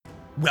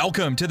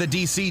Welcome to the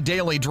DC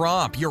Daily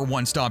Drop, your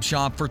one-stop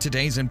shop for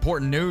today's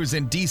important news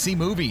in DC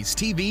movies,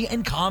 TV,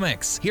 and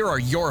comics. Here are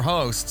your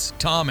hosts,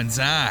 Tom and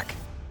Zach.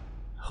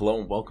 Hello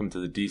and welcome to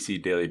the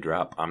DC Daily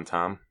Drop. I'm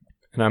Tom.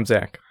 And I'm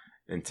Zach.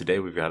 And today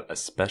we've got a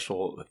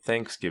special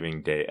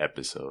Thanksgiving Day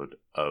episode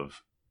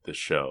of the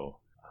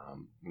show.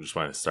 We just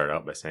wanted to start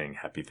out by saying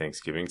Happy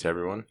Thanksgiving to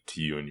everyone, to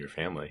you and your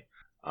family.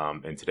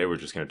 And today we're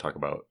just going to talk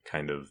about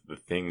kind of the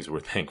things we're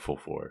thankful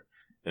for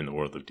in the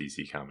world of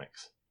DC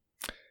Comics.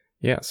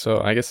 Yeah, so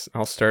I guess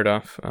I'll start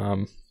off.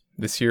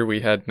 This year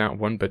we had not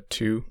one but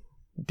two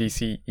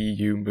DC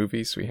EU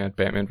movies. We had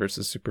Batman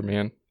vs.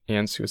 Superman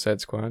and Suicide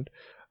Squad.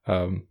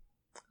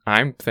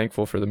 I'm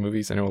thankful for the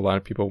movies. I know a lot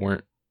of people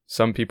weren't.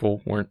 Some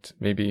people weren't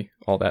maybe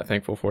all that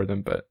thankful for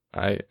them, but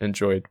I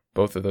enjoyed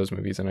both of those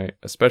movies, and I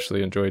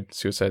especially enjoyed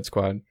Suicide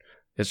Squad.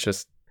 It's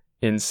just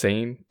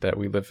insane that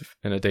we live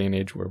in a day and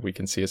age where we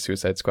can see a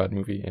Suicide Squad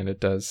movie, and it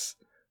does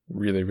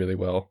really, really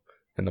well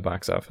in the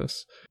box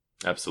office.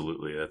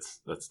 Absolutely.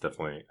 That's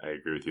definitely, I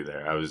agree with you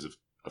there. I was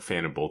a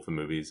fan of both the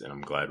movies, and I'm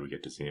glad we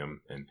get to see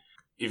them. And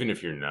even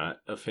if you're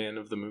not a fan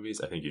of the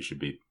movies, I think you should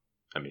be,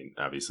 I mean,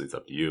 obviously it's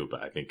up to you,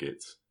 but I think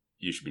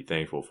you should be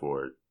thankful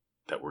for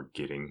that we're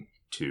getting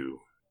 2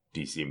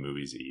 DC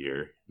movies a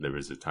year. There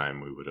was a time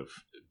we would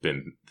have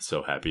been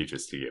so happy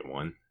just to get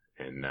one,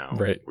 and now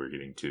we're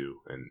getting 2,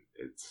 and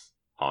it's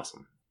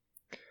awesome.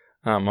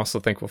 I'm also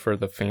thankful for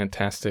the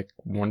fantastic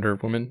Wonder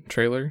Woman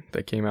trailer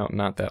that came out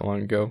not that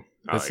long ago.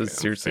 This is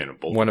seriously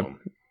one of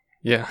them.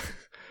 Yeah.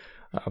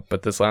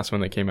 But this last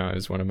one that came out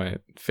is one of my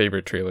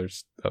favorite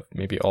trailers of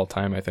maybe all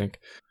time, I think.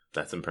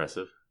 That's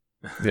impressive.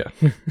 Yeah.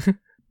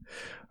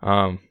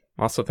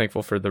 Also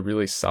thankful for the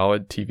really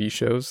solid TV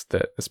shows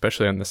that,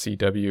 especially on the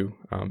CW,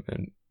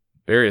 and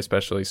very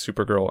especially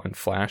Supergirl and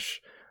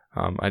Flash.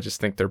 I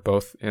just think they're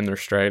both in their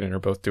stride and are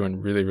both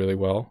doing really, really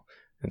well.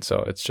 And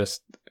so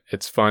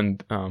it's fun.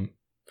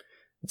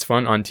 It's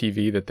fun on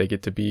TV that they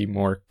get to be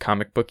more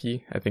comic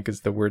booky, I think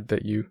is the word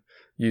that you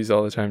use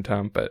all the time,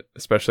 Tom, but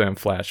especially on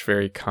Flash,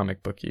 very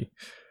comic booky.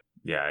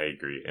 Yeah, I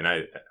agree. And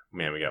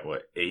we got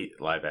 8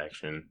 live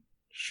action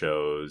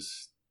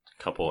shows,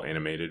 a couple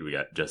animated. We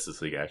got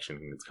Justice League Action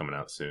that's coming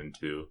out soon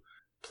too.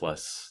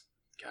 Plus,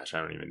 gosh,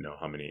 I don't even know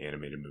how many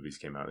animated movies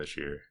came out this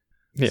year.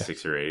 Yeah.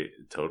 6 or 8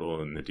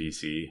 total in the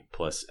DC,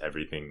 plus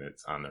everything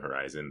that's on the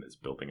horizon that's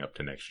building up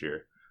to next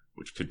year,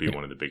 which could be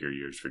one of the bigger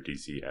years for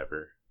DC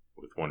ever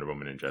with Wonder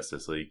Woman and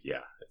Justice League.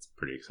 Yeah, it's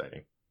pretty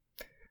exciting.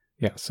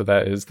 Yeah, so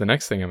that is the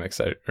next thing I'm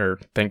excited or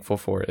thankful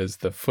for is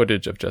the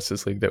footage of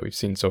Justice League that we've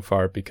seen so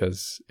far,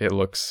 because it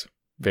looks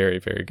very,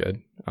 very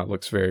good.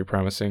 Looks very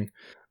promising.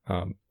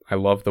 I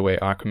love the way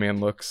Aquaman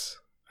looks.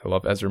 I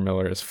love Ezra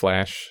Miller as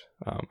Flash.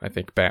 I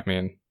think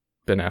Ben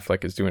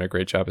Affleck is doing a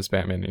great job as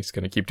Batman, and he's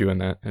going to keep doing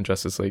that in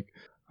Justice League.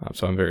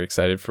 So I'm very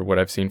excited for what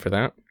I've seen for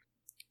that.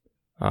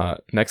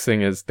 Next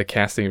thing is the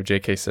casting of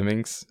J.K.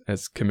 Simmons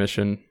as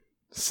Commissioner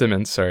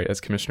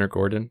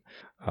Gordon.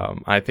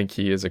 I think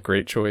he is a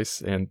great choice,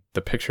 and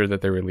the picture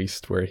that they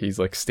released where he's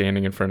like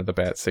standing in front of the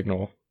bat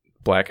signal,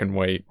 black and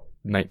white,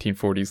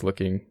 1940s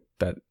looking,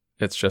 that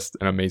it's just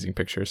an amazing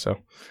picture. So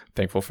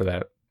thankful for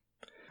that.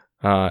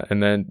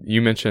 And then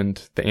you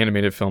mentioned the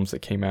animated films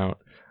that came out.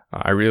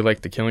 I really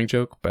liked The Killing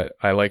Joke, but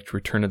I liked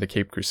Return of the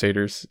Caped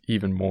Crusaders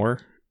even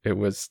more. It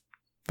was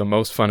the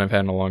most fun I've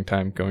had in a long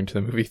time going to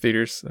the movie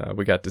theaters.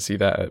 We got to see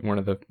that at one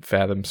of the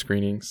Fathom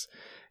screenings,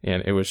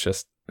 and it was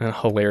just a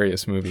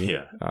hilarious movie.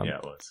 Yeah,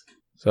 it was.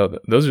 So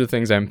those are the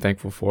things I'm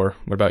thankful for.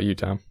 What about you,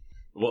 Tom?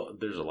 Well,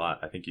 there's a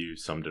lot. I think you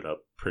summed it up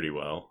pretty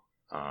well.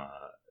 I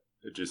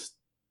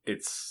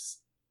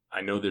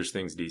know there's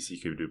things DC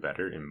could do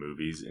better in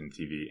movies, in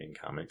TV, and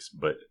comics,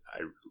 but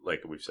like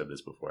we've said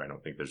this before, I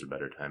don't think there's a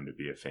better time to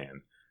be a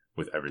fan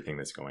with everything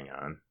that's going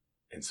on.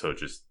 And so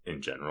just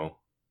in general,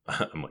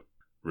 I'm like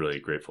really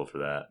grateful for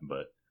that.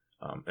 But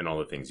and all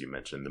the things you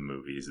mentioned, the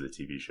movies, the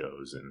TV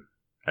shows, and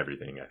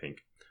everything. I think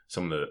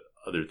some of the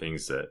other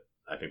things that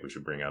I think we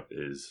should bring up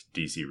is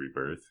DC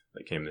Rebirth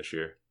that came this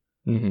year.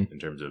 Mm-hmm. In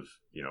terms of,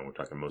 we're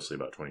talking mostly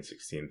about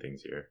 2016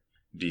 things here.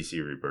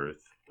 DC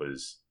Rebirth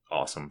was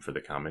awesome for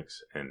the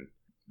comics, and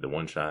the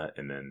one shot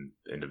and then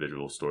the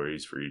individual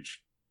stories for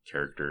each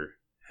character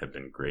have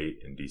been great,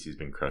 and DC's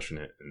been crushing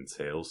it in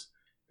sales,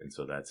 and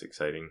so that's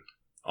exciting.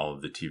 All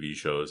of the TV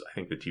shows, I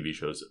think the TV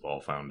shows have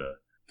all found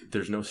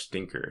there's no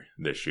stinker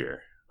this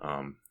year.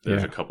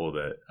 There's a couple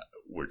that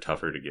were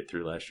tougher to get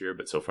through last year,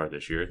 but so far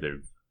this year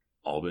they've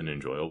all been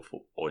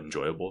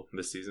enjoyable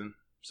this season,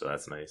 so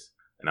that's nice.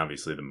 And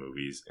obviously the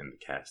movies and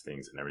the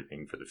castings and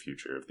everything for the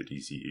future of the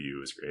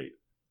DCEU is great.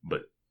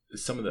 But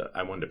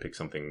I wanted to pick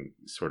something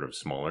sort of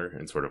smaller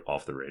and sort of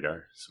off the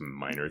radar, some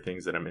minor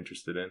things that I'm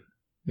interested in.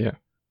 Yeah.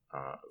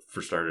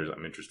 For starters,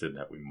 I'm interested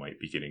that we might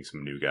be getting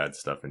some New Gods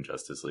stuff in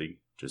Justice League,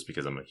 just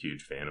because I'm a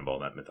huge fan of all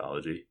that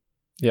mythology.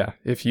 Yeah,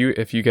 if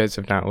you guys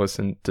have not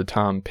listened to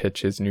Tom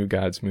pitch his New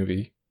Gods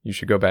movie, you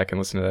should go back and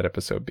listen to that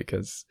episode,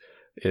 because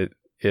it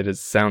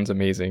sounds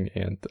amazing,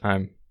 and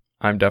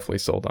I'm definitely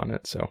sold on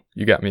it. So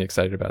you got me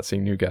excited about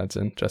seeing New Gods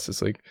in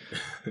Justice League.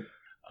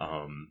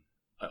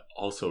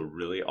 Also,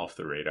 really off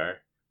the radar,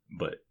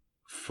 But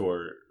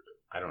for,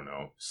 I don't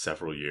know,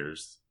 several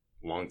years,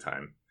 long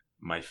time,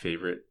 my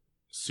favorite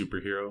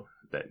superhero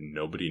that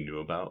nobody knew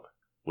about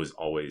was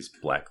always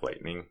Black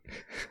Lightning.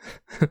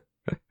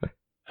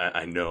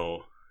 I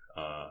know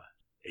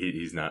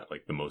he's not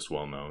like the most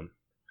well known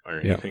or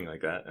anything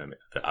like that. I mean,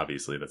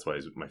 obviously, that's why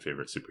he's my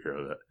favorite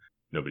superhero that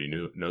nobody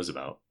knows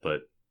about.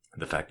 But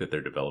the fact that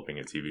they're developing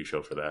a TV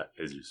show for that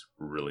is just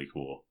really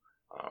cool.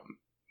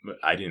 But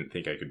I didn't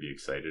think I could be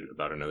excited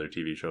about another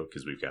TV show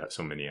because we've got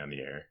so many on the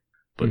air.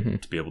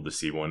 But to be able to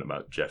see one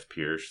about Jeff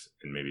Pierce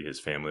and maybe his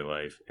family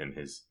life and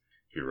his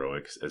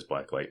heroics as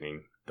Black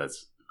Lightning,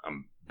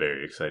 I'm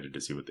very excited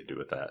to see what they do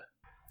with that.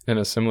 In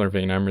a similar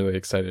vein, I'm really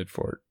excited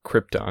for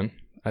Krypton.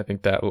 I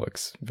think that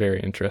looks very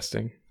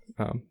interesting.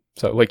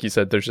 So like you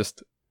said,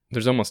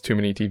 there's almost too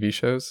many TV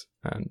shows,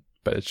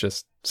 but it's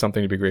just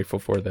something to be grateful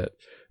for, that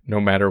no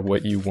matter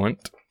what you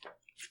want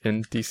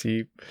in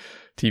DC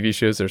TV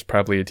shows, there's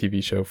probably a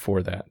TV show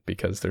for that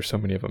because there's so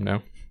many of them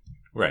now.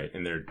 Right.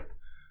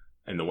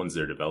 And the ones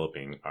they're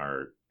developing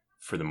are,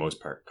 for the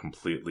most part,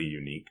 completely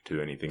unique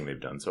to anything they've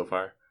done so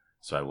far.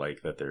 So I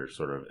like that they're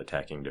sort of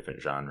attacking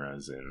different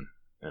genres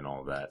and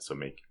all of that, so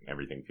make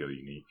everything feel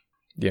unique.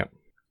 Yeah.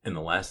 And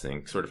the last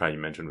thing, sort of how you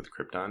mentioned with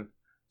Krypton.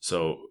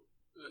 So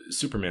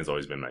Superman's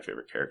always been my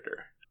favorite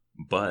character,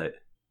 but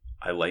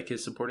I like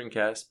his supporting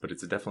cast, but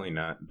it's definitely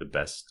not the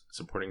best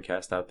supporting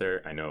cast out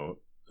there. I know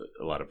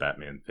a lot of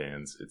Batman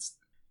fans.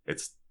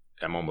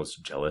 I'm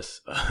almost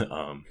jealous.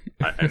 And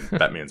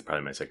Batman's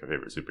probably my second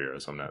favorite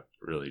superhero, so I'm not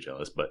really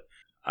jealous. But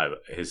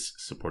his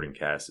supporting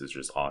cast is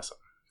just awesome.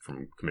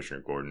 From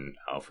Commissioner Gordon,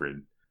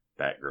 Alfred,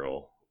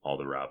 Batgirl, all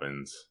the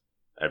Robins,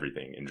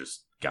 everything, and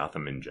just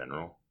Gotham in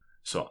general.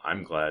 So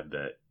I'm glad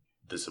that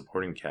the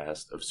supporting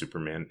cast of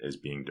Superman is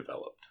being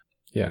developed.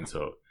 Yeah. And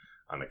so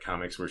on the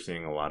comics, we're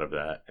seeing a lot of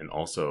that. And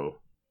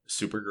also,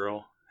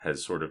 Supergirl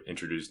has sort of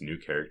introduced new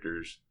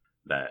characters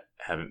that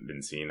haven't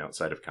been seen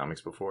outside of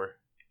comics before,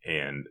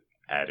 and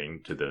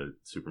adding to the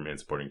Superman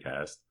supporting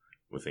cast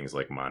with things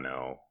like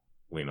Mon-El,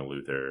 Lena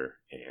Luthor,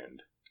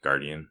 and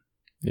Guardian.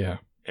 Yeah.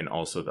 And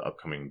also the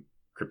upcoming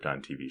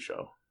Krypton TV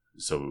show.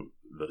 So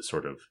the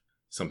sort of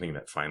something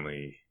that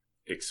finally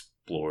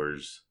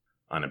explores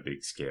on a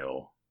big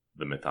scale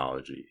the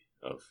mythology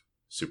of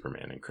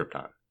Superman and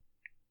Krypton.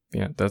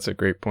 Yeah, that's a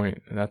great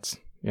point. That's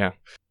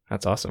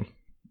awesome.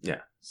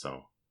 Yeah.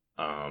 So,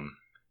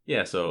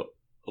 so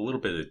a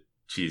little bit of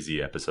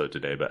cheesy episode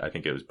today, but I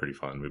think it was pretty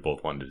fun. We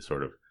both wanted to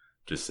sort of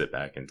just sit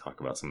back and talk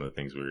about some of the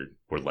things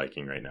we're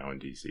liking right now in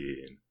DC.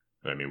 And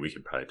I mean, we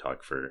could probably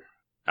talk for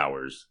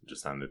hours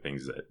just on the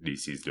things that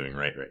DC is doing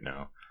right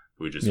now.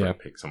 We just sort of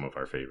pick some of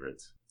our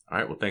favorites. All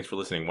right. Well, thanks for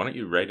listening. Why don't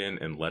you write in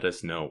and let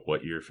us know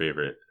what your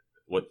favorite,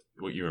 what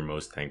you were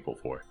most thankful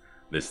for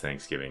this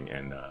Thanksgiving,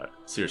 and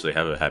seriously,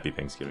 have a happy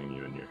Thanksgiving,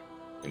 you and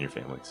your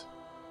families.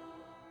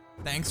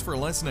 Thanks for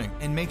listening,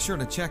 and make sure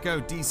to check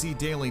out DC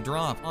Daily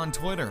Drop on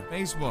Twitter,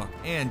 Facebook,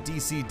 and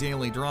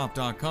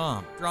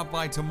DCDailyDrop.com. Drop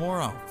by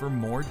tomorrow for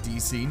more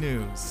DC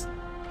news.